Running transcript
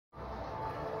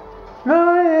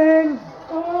Morning!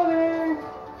 Morning!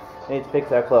 I need to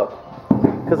fix our clock.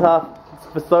 Because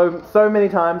for so many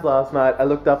times last night, I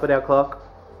looked up at our clock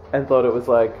and thought it was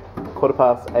like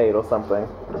 8:15 or something.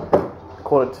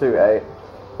 8:45,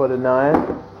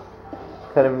 8:45.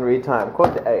 Can't even read time.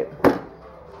 7:45.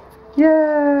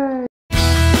 Yay!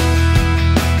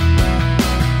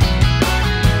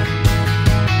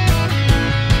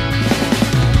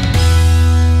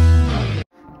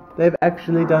 They've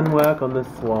actually done work on the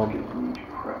swamp.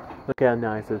 Look how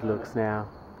nice it looks now.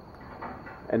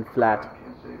 And flat.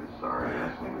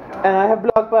 And I have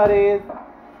block buddies.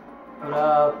 What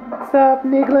up? What's up,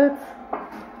 nigglets?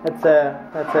 That's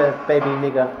a baby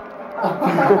nigger.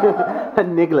 A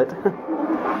niglet.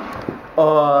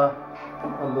 Or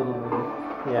a little nigger.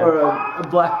 Yeah. Or a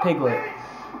black piglet.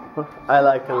 I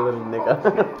like a little nigger.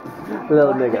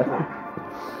 Little nigger.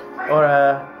 Or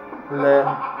a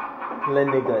le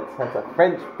niglets. That's a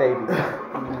French baby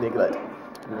niglet.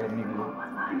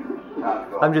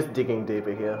 I'm just digging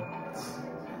deeper here.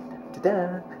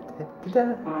 Da-da,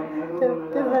 da-da, da-da.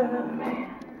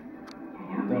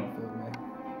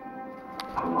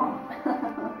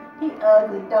 He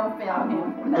ugly, don't film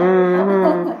him.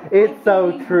 It's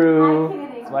so true.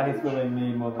 That's why he's filming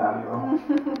me more than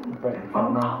you. Break the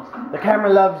camera. The camera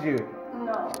loves you.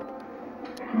 No.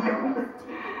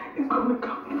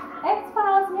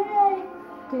 X-Files, yay!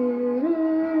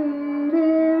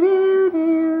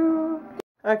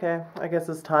 Okay, I guess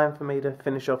it's time for me to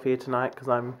finish off here tonight because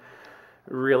I'm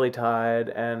really tired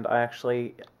and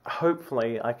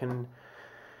hopefully I can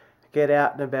get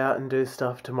out and about and do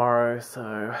stuff tomorrow,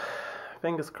 so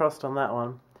fingers crossed on that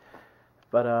one.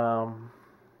 But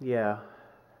yeah,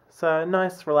 so a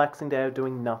nice relaxing day of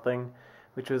doing nothing,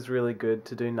 which was really good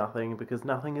to do nothing because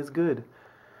nothing is good.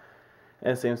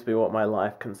 And it seems to be what my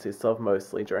life consists of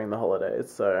mostly during the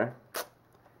holidays, so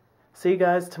see you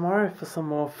guys tomorrow for some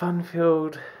more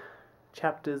fun-filled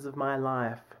chapters of my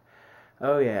life.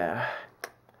 Oh yeah.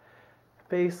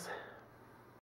 Peace.